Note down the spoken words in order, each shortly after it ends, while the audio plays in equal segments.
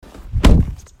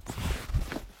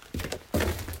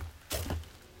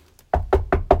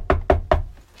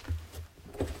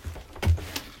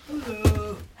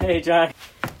Hey, John.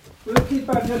 We'll keep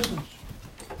our distance.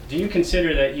 Do you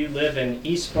consider that you live in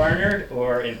East Barnard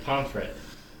or in Pomfret?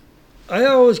 I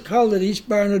always called it East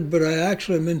Barnard, but I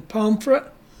actually am in Pomfret.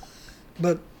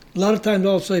 But a lot of times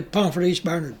I'll say Pomfret, East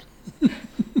Barnard.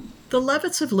 The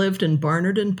Levitts have lived in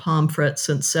Barnard and Pomfret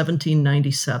since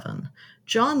 1797.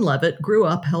 John Levitt grew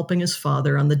up helping his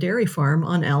father on the dairy farm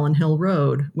on Allen Hill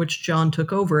Road, which John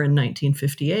took over in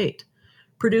 1958.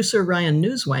 Producer Ryan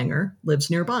Newswanger lives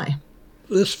nearby.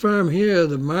 This farm here,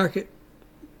 the market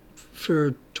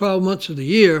for 12 months of the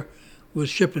year was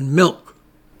shipping milk.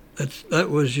 That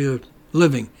was your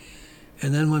living.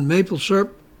 And then when maple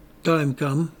syrup time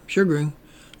come, sugaring,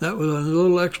 that was a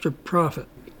little extra profit.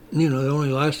 You know, it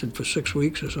only lasted for 6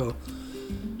 weeks or so.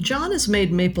 John has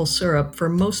made maple syrup for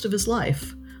most of his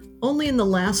life. Only in the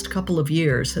last couple of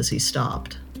years has he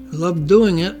stopped. I love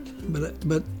doing it,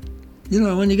 but you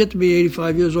know, when you get to be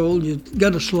 85 years old, you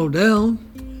got to slow down.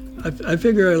 I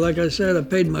figure, like I said, I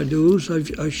paid my dues.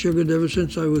 I sugared ever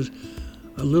since I was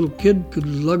a little kid, could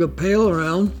lug a pail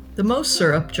around. The most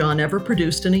syrup John ever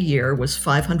produced in a year was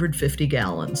 550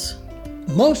 gallons.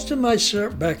 Most of my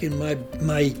syrup back in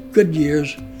my good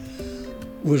years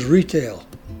was retail,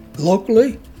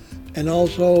 locally, and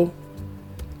also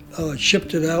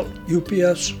shipped it out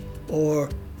UPS or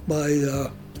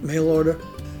by mail order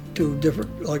to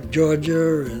different, like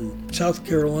Georgia and South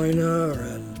Carolina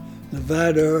and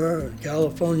Nevada and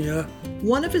California.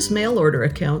 One of his mail order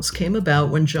accounts came about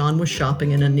when John was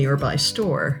shopping in a nearby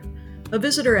store. A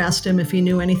visitor asked him if he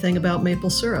knew anything about maple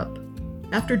syrup.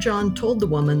 After John told the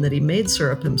woman that he made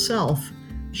syrup himself,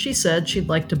 she said she'd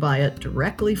like to buy it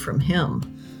directly from him.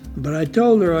 But I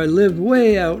told her I lived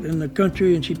way out in the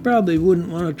country and she probably wouldn't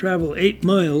want to travel 8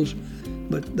 miles,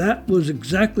 but that was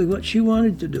exactly what she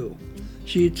wanted to do.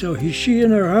 She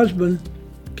and her husband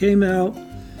came out,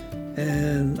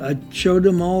 and I showed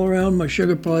them all around my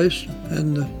sugar place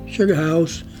and the sugar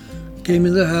house. Came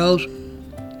in the house,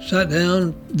 sat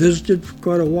down, visited for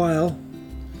quite a while.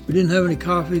 We didn't have any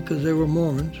coffee because they were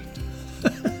Mormons.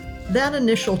 That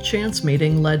initial chance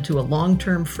meeting led to a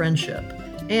long-term friendship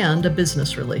and a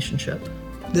business relationship.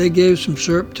 They gave some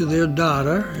syrup to their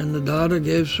daughter, and the daughter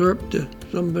gave syrup to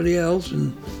somebody else,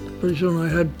 and pretty soon I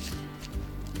had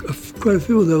quite a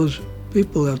few of those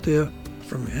people out there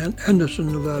from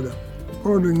Henderson, Nevada,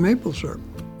 ordering maple syrup.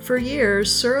 For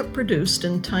years, syrup produced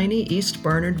in tiny East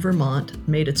Barnard, Vermont,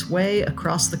 made its way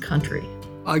across the country.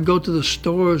 I go to the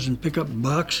stores and pick up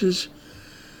boxes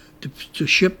to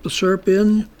ship the syrup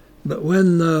in, but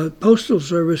when the Postal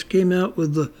Service came out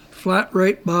with the flat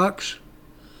rate box,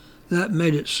 that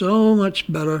made it so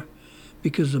much better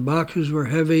because the boxes were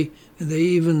heavy and they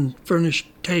even furnished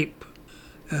tape.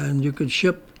 And you could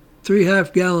ship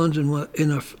 3.5 gallons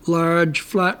in a large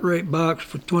flat rate box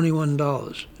for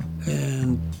 $21.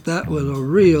 And that was a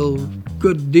real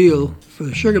good deal for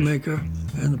the sugar maker.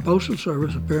 And the Postal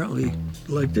Service apparently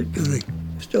liked it because they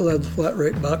still had the flat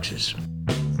rate boxes.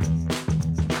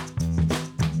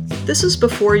 This is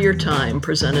Before Your Time,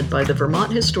 presented by the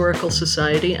Vermont Historical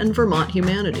Society and Vermont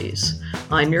Humanities.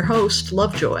 I'm your host,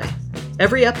 Lovejoy.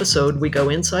 Every episode, we go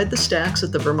inside the stacks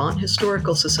at the Vermont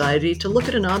Historical Society to look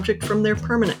at an object from their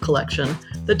permanent collection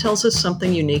that tells us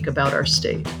something unique about our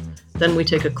state. Then we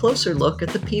take a closer look at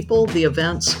the people, the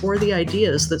events, or the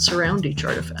ideas that surround each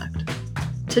artifact.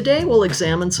 Today, we'll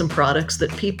examine some products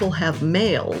that people have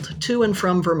mailed to and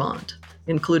from Vermont,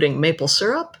 including maple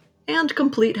syrup and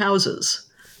complete houses.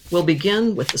 We'll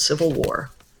begin with the Civil War.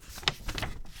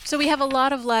 So we have a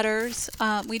lot of letters.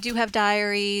 We do have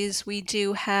diaries. We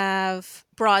do have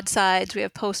broadsides. We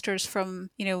have posters from,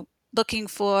 looking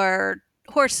for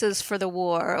horses for the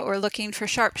war or looking for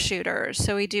sharpshooters.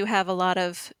 So we do have a lot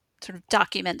of sort of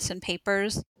documents and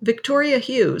papers. Victoria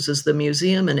Hughes is the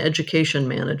Museum and Education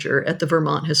Manager at the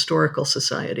Vermont Historical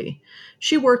Society.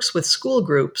 She works with school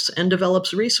groups and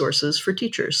develops resources for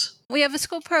teachers. We have a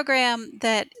school program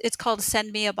that it's called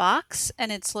Send Me a Box,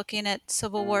 and it's looking at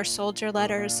Civil War soldier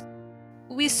letters.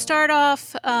 We start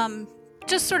off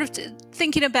just sort of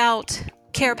thinking about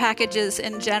care packages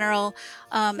in general,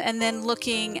 and then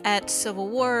looking at Civil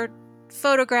War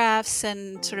photographs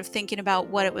and sort of thinking about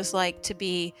what it was like to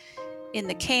be in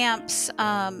the camps.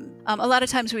 A lot of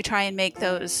times we try and make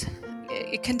those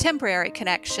contemporary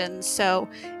connections. So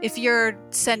if you're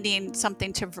sending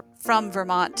something from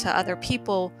Vermont to other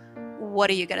people, what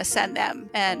are you going to send them?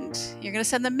 And you're going to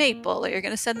send them maple, or you're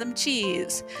going to send them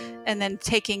cheese, and then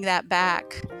taking that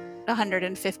back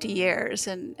 150 years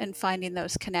and finding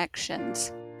those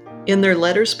connections. In their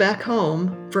letters back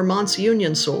home, Vermont's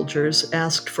Union soldiers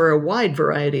asked for a wide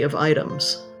variety of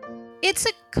items. It's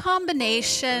a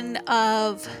combination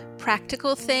of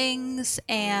practical things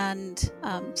and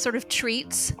sort of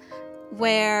treats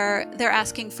where they're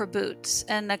asking for boots.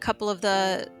 And a couple of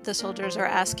the soldiers are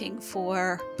asking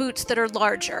for boots that are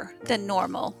larger than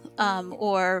normal,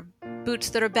 or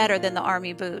boots that are better than the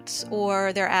army boots,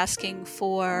 or they're asking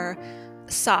for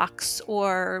socks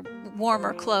or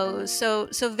warmer clothes. So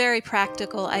very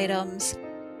practical items.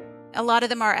 A lot of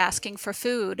them are asking for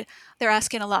food. They're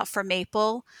asking a lot for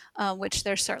maple, which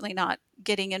they're certainly not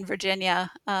getting in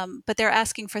Virginia. But they're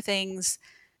asking for things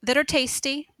that are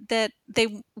tasty, that they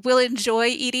will enjoy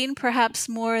eating, perhaps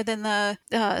more than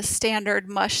the standard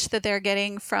mush that they're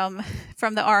getting from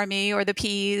the army, or the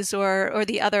peas, or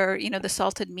the other, the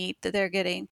salted meat that they're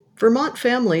getting. Vermont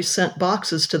families sent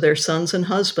boxes to their sons and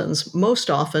husbands most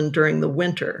often during the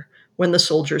winter, when the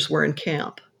soldiers were in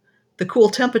camp. The cool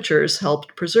temperatures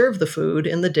helped preserve the food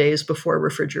in the days before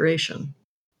refrigeration.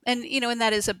 And, and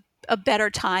that is a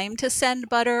better time to send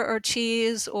butter or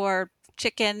cheese or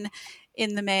chicken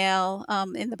in the mail,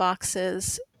 in the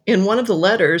boxes. In one of the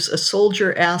letters, a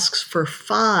soldier asks for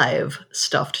 5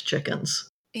 stuffed chickens.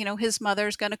 His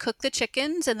mother's going to cook the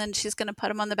chickens, and then she's going to put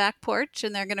them on the back porch,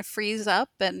 and they're going to freeze up,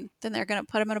 and then they're going to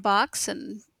put them in a box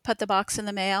and put the box in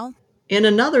the mail. In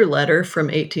another letter from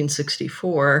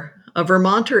 1864, a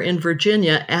Vermonter in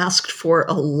Virginia asked for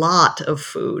a lot of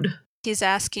food. He's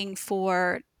asking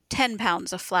for 10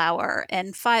 pounds of flour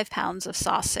and 5 pounds of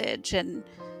sausage and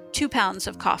 2 pounds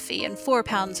of coffee and 4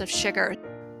 pounds of sugar.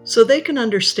 So they can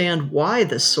understand why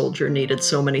this soldier needed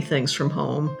so many things from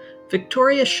home,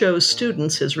 Victoria shows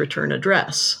students his return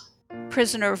address.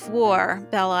 Prisoner of war,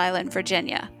 Belle Island,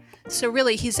 Virginia. So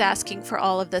really he's asking for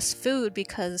all of this food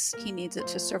because he needs it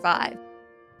to survive.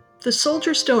 The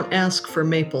soldiers don't ask for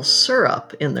maple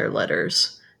syrup in their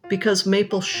letters because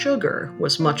maple sugar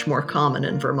was much more common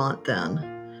in Vermont then.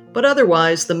 But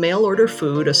otherwise, the mail-order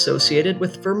food associated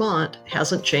with Vermont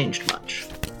hasn't changed much.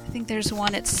 I think there's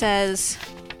one, it says,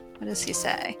 what does he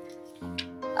say?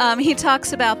 He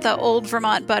talks about the old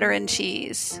Vermont butter and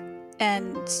cheese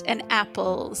and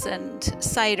apples and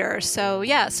cider. So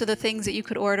the things that you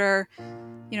could order,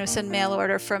 send mail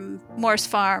order from Morse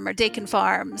Farm or Dakin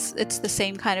Farms. It's the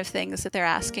same kind of things that they're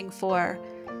asking for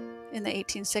in the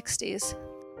 1860s.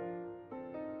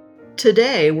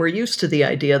 Today, we're used to the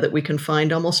idea that we can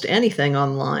find almost anything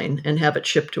online and have it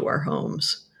shipped to our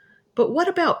homes. But what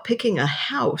about picking a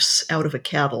house out of a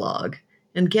catalog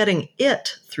and getting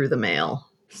it through the mail?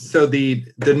 So the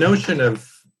notion of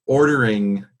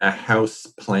ordering a house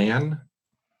plan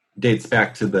dates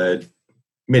back to the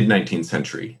mid-19th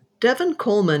century. Devin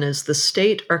Coleman is the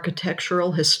state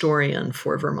architectural historian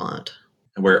for Vermont.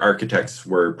 Where architects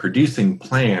were producing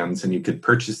plans and you could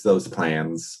purchase those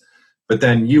plans, but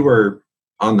then you were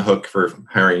on the hook for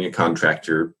hiring a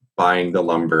contractor, buying the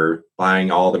lumber,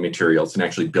 buying all the materials, and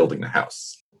actually building the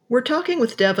house. We're talking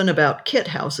with Devin about kit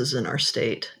houses in our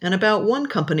state, and about one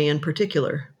company in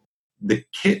particular. The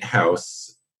kit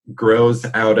house grows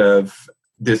out of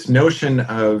this notion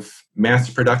of mass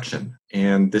production,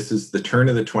 and this is the turn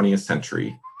of the 20th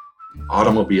century.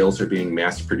 Automobiles are being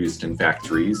mass produced in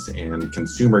factories and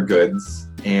consumer goods,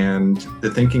 and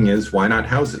the thinking is, why not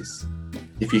houses?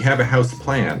 If you have a house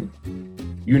plan,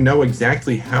 you know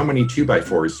exactly how many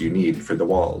 2x4s you need for the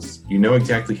walls. You know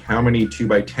exactly how many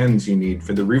 2x10s you need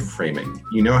for the roof framing.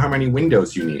 You know how many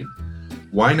windows you need.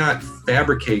 Why not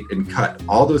fabricate and cut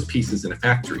all those pieces in a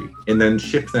factory and then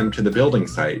ship them to the building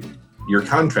site? Your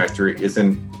contractor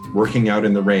isn't working out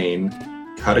in the rain,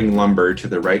 cutting lumber to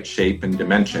the right shape and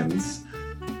dimensions.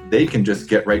 They can just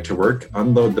get right to work,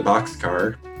 unload the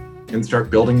boxcar, and start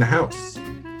building the house.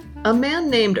 A man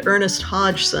named Ernest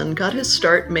Hodgson got his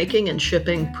start making and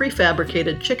shipping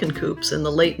prefabricated chicken coops in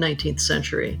the late 19th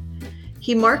century.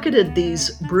 He marketed these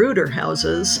brooder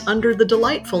houses under the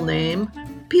delightful name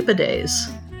Peep-a-Days.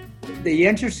 The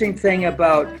interesting thing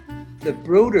about the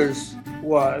brooders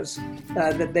was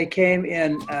that they came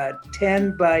in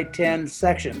 10 by 10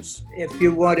 sections. If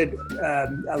you wanted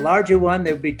a larger one,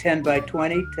 they would be 10 by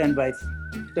 20, 10 by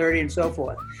 30, and so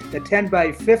forth. The 10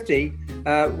 by 50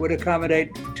 would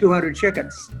accommodate 200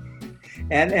 chickens.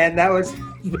 And that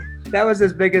was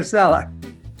his biggest seller.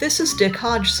 This is Dick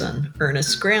Hodgson,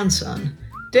 Ernest's grandson.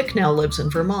 Dick now lives in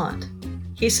Vermont.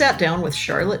 He sat down with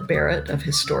Charlotte Barrett of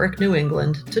Historic New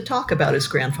England to talk about his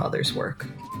grandfather's work.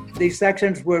 These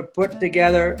sections were put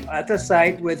together at the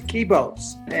site with key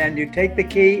bolts, and you take the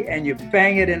key and you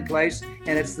bang it in place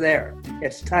and it's there.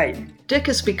 It's tight. Dick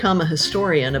has become a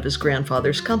historian of his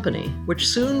grandfather's company, which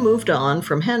soon moved on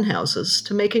from hen houses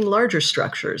to making larger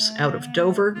structures out of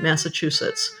Dover,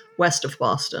 Massachusetts, west of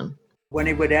Boston. When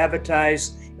he would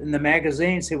advertise in the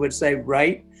magazines, he would say,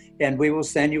 "Write and we will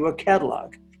send you a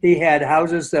catalog. He had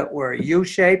houses that were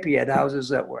U-shaped. He had houses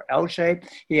that were L-shaped.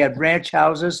 He had ranch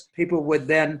houses. People would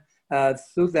then,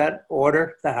 through that,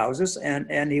 order the houses,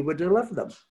 and he would deliver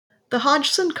them. The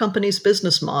Hodgson Company's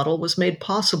business model was made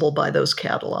possible by those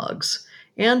catalogs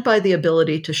and by the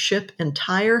ability to ship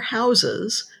entire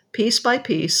houses, piece by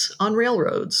piece, on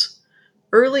railroads.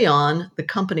 Early on, the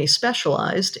company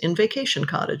specialized in vacation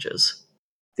cottages.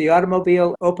 The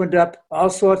automobile opened up all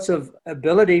sorts of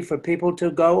ability for people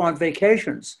to go on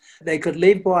vacations. They could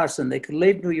leave Boston, they could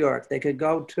leave New York, they could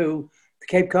go to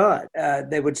Cape Cod.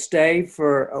 They would stay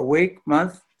for a week,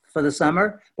 month for the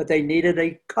summer, but they needed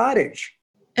a cottage.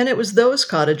 And it was those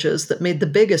cottages that made the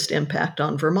biggest impact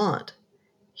on Vermont.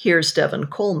 Here's Devin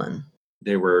Coleman.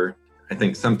 They were, I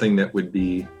think, something that would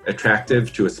be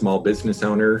attractive to a small business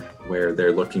owner where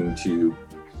they're looking to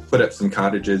put up some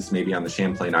cottages maybe on the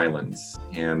Champlain Islands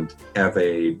and have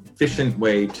a efficient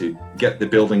way to get the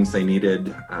buildings they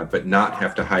needed, but not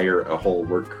have to hire a whole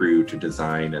work crew to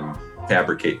design and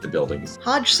fabricate the buildings.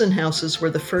 Hodgson houses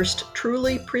were the first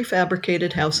truly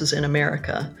prefabricated houses in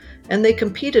America, and they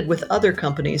competed with other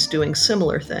companies doing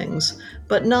similar things,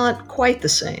 but not quite the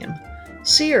same.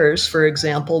 Sears, for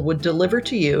example, would deliver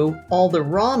to you all the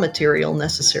raw material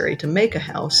necessary to make a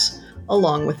house,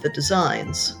 along with the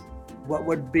designs. What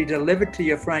would be delivered to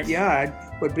your front yard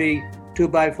would be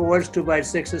 2x4s,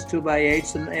 2x6s,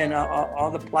 2x8s, and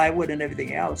all the plywood and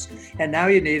everything else. And now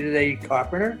you needed a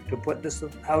carpenter to put this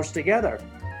house together.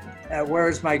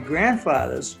 Whereas my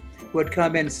grandfathers would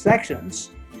come in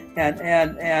sections,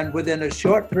 and within a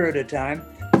short period of time,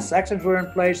 the sections were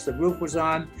in place, the roof was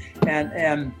on,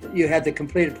 and you had the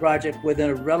completed project within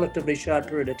a relatively short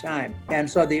period of time. And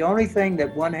so the only thing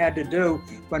that one had to do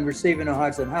when receiving a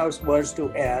Hodgson house was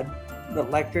to add the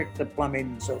electric, the plumbing,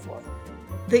 and so forth.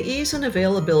 The ease and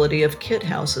availability of kit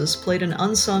houses played an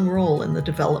unsung role in the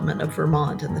development of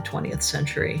Vermont in the 20th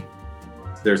century.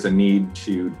 There's a need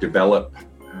to develop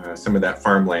some of that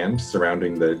farmland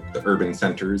surrounding the urban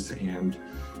centers, and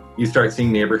you start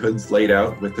seeing neighborhoods laid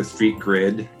out with the street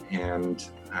grid and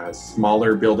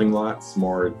smaller building lots,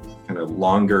 more kind of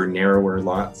longer, narrower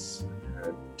lots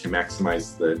to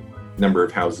maximize the number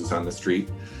of houses on the street.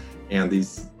 And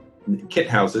these kit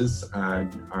houses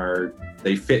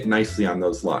they fit nicely on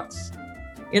those lots.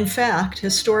 In fact,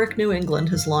 Historic New England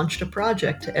has launched a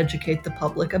project to educate the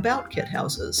public about kit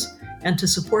houses and to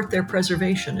support their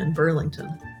preservation in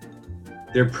Burlington.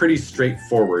 They're pretty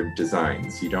straightforward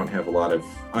designs. You don't have a lot of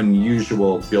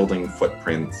unusual building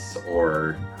footprints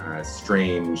or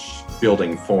strange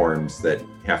building forms that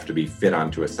have to be fit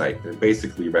onto a site. They're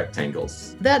basically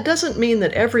rectangles. That doesn't mean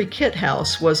that every kit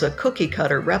house was a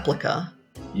cookie-cutter replica.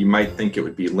 You might think it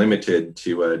would be limited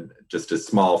to just a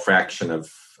small fraction of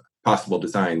possible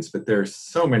designs, but there's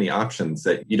so many options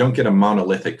that you don't get a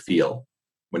monolithic feel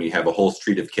when you have a whole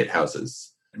street of kit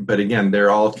houses. But again,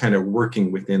 they're all kind of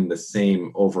working within the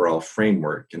same overall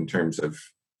framework in terms of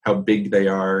how big they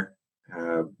are,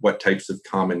 what types of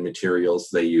common materials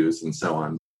they use, and so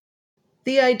on.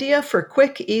 The idea for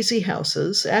quick, easy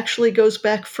houses actually goes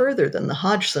back further than the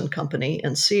Hodgson Company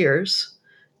and Sears.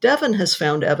 Devin has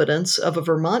found evidence of a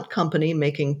Vermont company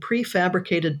making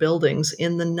prefabricated buildings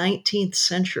in the 19th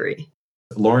century.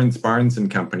 Lawrence Barnes and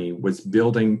Company was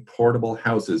building portable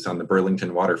houses on the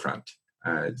Burlington waterfront.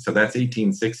 So that's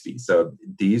 1860. So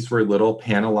these were little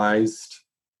panelized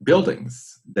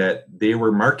buildings that they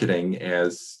were marketing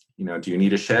as, do you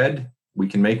need a shed? We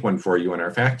can make one for you in our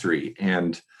factory.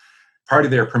 And part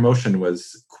of their promotion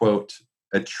was, quote,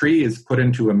 a tree is put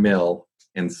into a mill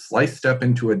and sliced up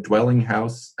into a dwelling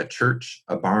house, a church,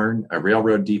 a barn, a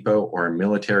railroad depot, or a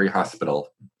military hospital,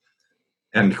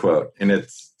 end quote. And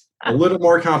it's a little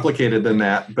more complicated than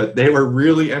that, but they were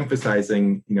really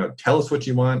emphasizing, tell us what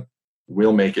you want,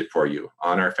 we'll make it for you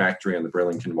on our factory on the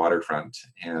Burlington waterfront.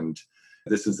 And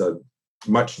this is a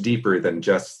much deeper than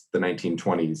just the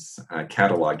 1920s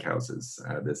catalog houses.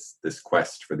 This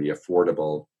quest for the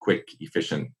affordable, quick,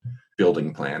 efficient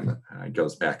building plan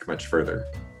goes back much further.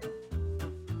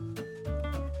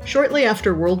 Shortly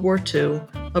after World War II,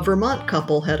 a Vermont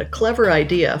couple had a clever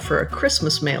idea for a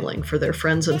Christmas mailing for their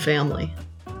friends and family.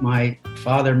 My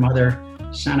father and mother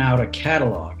sent out a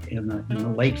catalog in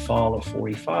the late fall of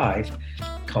 45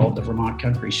 called the Vermont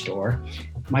Country Store.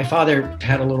 My father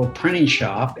had a little printing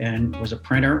shop and was a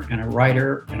printer and a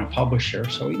writer and a publisher,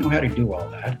 so he knew how to do all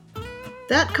that.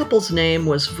 That couple's name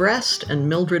was Vrest and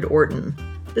Mildred Orton.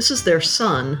 This is their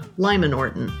son, Lyman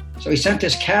Orton. So he sent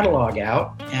this catalog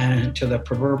out and to the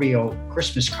proverbial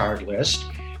Christmas card list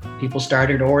people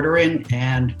started ordering,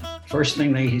 and first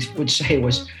thing they would say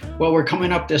was, well, we're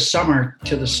coming up this summer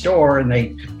to the store, and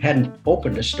they hadn't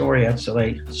opened a store yet, so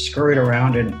they scurried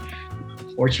around, and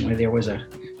fortunately there was a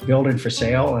building for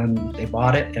sale, and they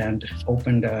bought it and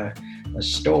opened a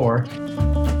store.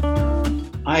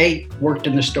 I worked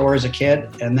in the store as a kid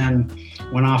and then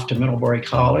went off to Middlebury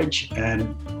College,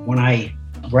 and when I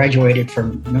graduated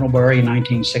from Middlebury in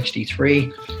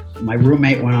 1963, my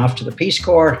roommate went off to the Peace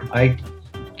Corps. I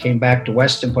came back to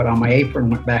Weston, put on my apron,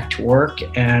 went back to work,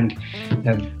 and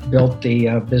have built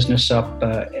the business up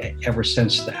ever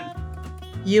since then.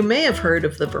 You may have heard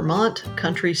of the Vermont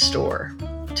Country Store.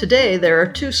 Today there are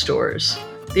 2 stores,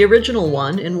 the original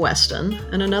one in Weston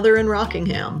and another in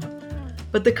Rockingham.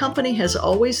 But the company has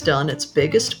always done its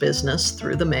biggest business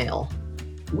through the mail.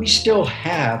 We still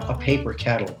have a paper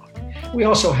catalog. We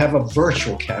also have a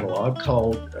virtual catalog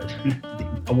called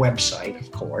a website,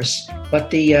 of course.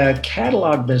 But the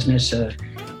catalog business,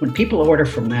 when people order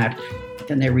from that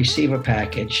and they receive a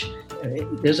package,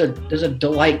 there's a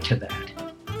delight to that.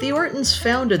 The Ortons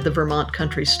founded the Vermont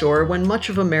Country Store when much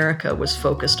of America was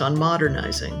focused on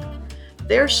modernizing.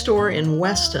 Their store in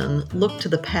Weston looked to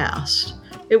the past.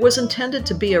 It was intended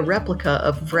to be a replica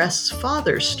of Vrest's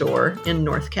father's store in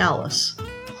North Calais.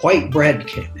 White bread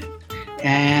came in,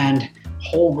 and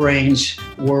whole grains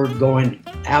were going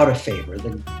out of favor.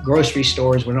 The grocery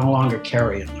stores were no longer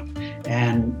carrying them.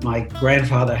 And my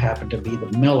grandfather happened to be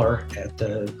the miller at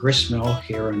the grist mill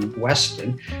here in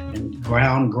Weston and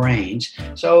ground grains.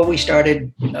 So we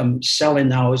started selling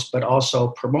those, but also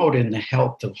promoting the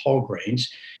health of whole grains.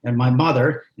 And my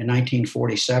mother, in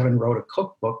 1947, wrote a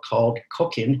cookbook called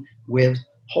Cooking with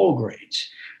Whole Grains.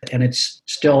 And it's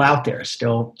still out there,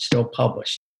 still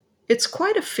published. It's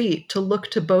quite a feat to look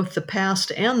to both the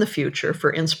past and the future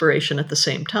for inspiration at the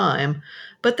same time,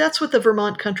 but that's what the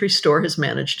Vermont Country Store has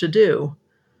managed to do.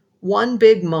 One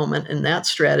big moment in that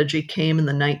strategy came in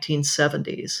the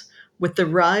 1970s, with the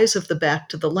rise of the Back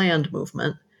to the Land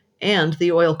movement and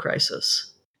the oil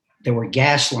crisis. There were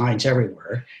gas lines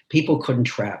everywhere. People couldn't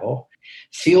travel.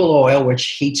 Fuel oil, which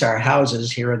heats our houses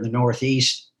here in the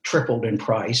Northeast, tripled in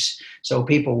price, so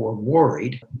people were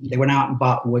worried. They went out and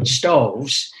bought wood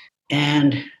stoves,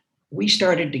 and we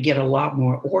started to get a lot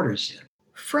more orders in.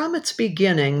 From its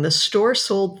beginning, the store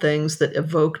sold things that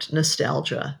evoked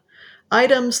nostalgia,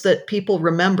 items that people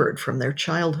remembered from their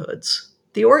childhoods.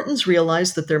 The Ortons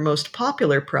realized that their most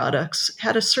popular products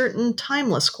had a certain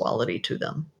timeless quality to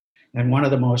them. And one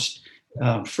of the most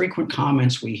frequent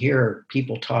comments we hear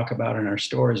people talk about in our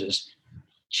stores is,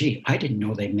 gee, I didn't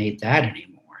know they made that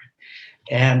anymore.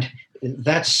 And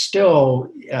that's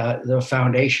still the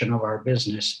foundation of our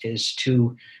business, is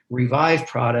to revive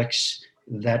products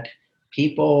that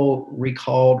people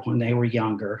recalled when they were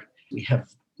younger. We have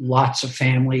lots of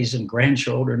families and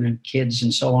grandchildren and kids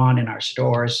and so on in our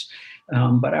stores,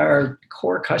 but our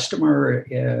core customer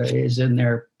is in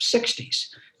their 60s.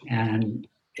 And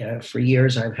for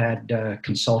years I've had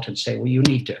consultants say, well, you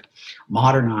need to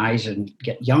modernize and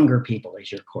get younger people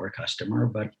as your core customer.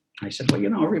 But I said,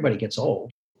 well, everybody gets old.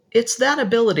 It's that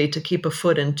ability to keep a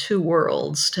foot in 2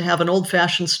 worlds, to have an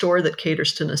old-fashioned store that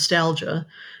caters to nostalgia,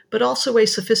 but also a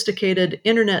sophisticated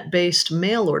internet-based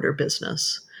mail order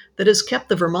business that has kept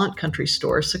the Vermont Country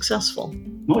Store successful.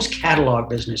 Most catalog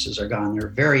businesses are gone. There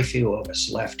are very few of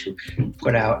us left who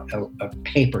put out a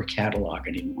paper catalog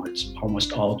anymore. It's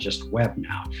almost all just web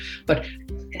now. But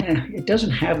it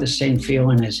doesn't have the same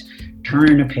feeling as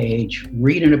turning a page,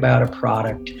 reading about a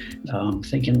product,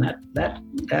 thinking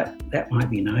that might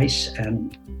be nice,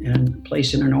 and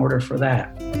placing an order for that.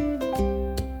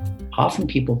 Often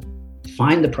people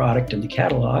find the product in the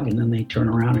catalog and then they turn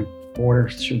around and order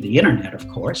through the internet, of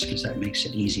course, because that makes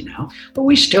it easy now. But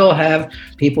we still have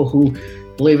people who,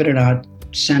 believe it or not,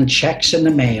 send checks in the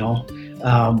mail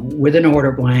with an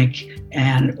order blank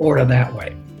and order that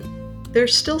way.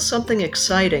 There's still something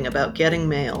exciting about getting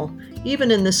mail, even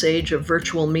in this age of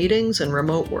virtual meetings and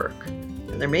remote work.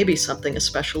 And there may be something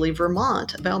especially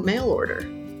Vermont about mail order.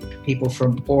 People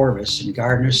from Orvis and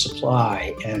Gardner's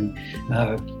Supply and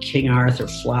King Arthur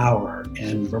Flour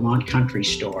and Vermont Country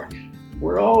Store.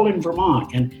 We're all in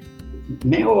Vermont, and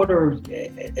mail order,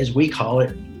 as we call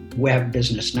it, web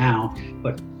business now,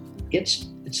 but it's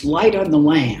light on the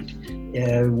land.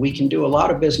 We can do a lot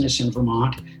of business in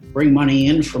Vermont, bring money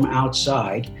in from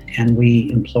outside, and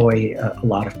we employ a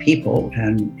lot of people,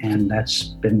 and that's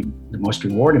been the most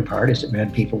rewarding part, is that we've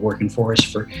had people working for us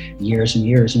for years and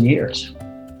years and years.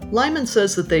 Lyman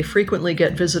says that they frequently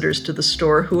get visitors to the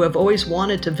store who have always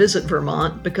wanted to visit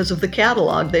Vermont because of the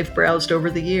catalog they've browsed over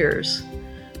the years.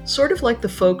 sort of like the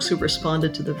folks who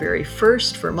responded to the very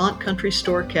first Vermont Country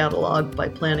Store catalog by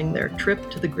planning their trip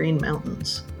to the Green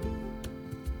Mountains.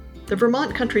 The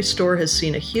Vermont Country Store has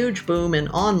seen a huge boom in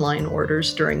online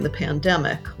orders during the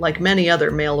pandemic, like many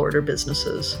other mail-order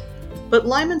businesses. But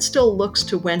Lyman still looks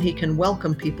to when he can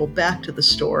welcome people back to the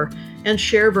store and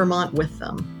share Vermont with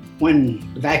them. When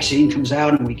the vaccine comes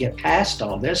out and we get past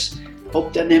all this,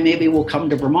 hope that then maybe we'll come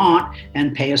to Vermont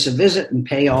and pay us a visit and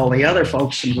pay all the other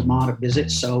folks in Vermont a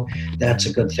visit. So that's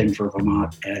a good thing for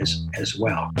Vermont as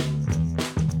well.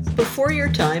 Before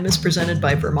Your Time is presented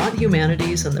by Vermont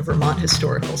Humanities and the Vermont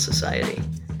Historical Society.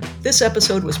 This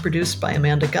episode was produced by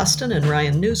Amanda Gustin and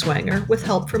Ryan Newswanger with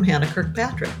help from Hannah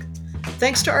Kirkpatrick.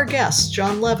 Thanks to our guests,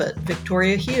 John Levitt,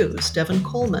 Victoria Hughes, Devin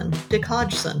Coleman, Dick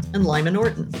Hodgson, and Lyman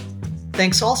Orton.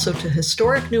 Thanks also to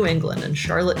Historic New England and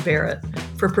Charlotte Barrett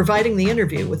for providing the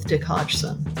interview with Dick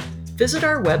Hodgson. Visit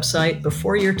our website,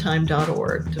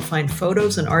 beforeyourtime.org, to find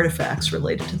photos and artifacts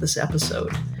related to this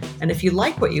episode. And if you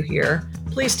like what you hear,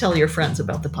 please tell your friends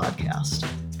about the podcast.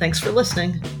 Thanks for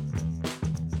listening.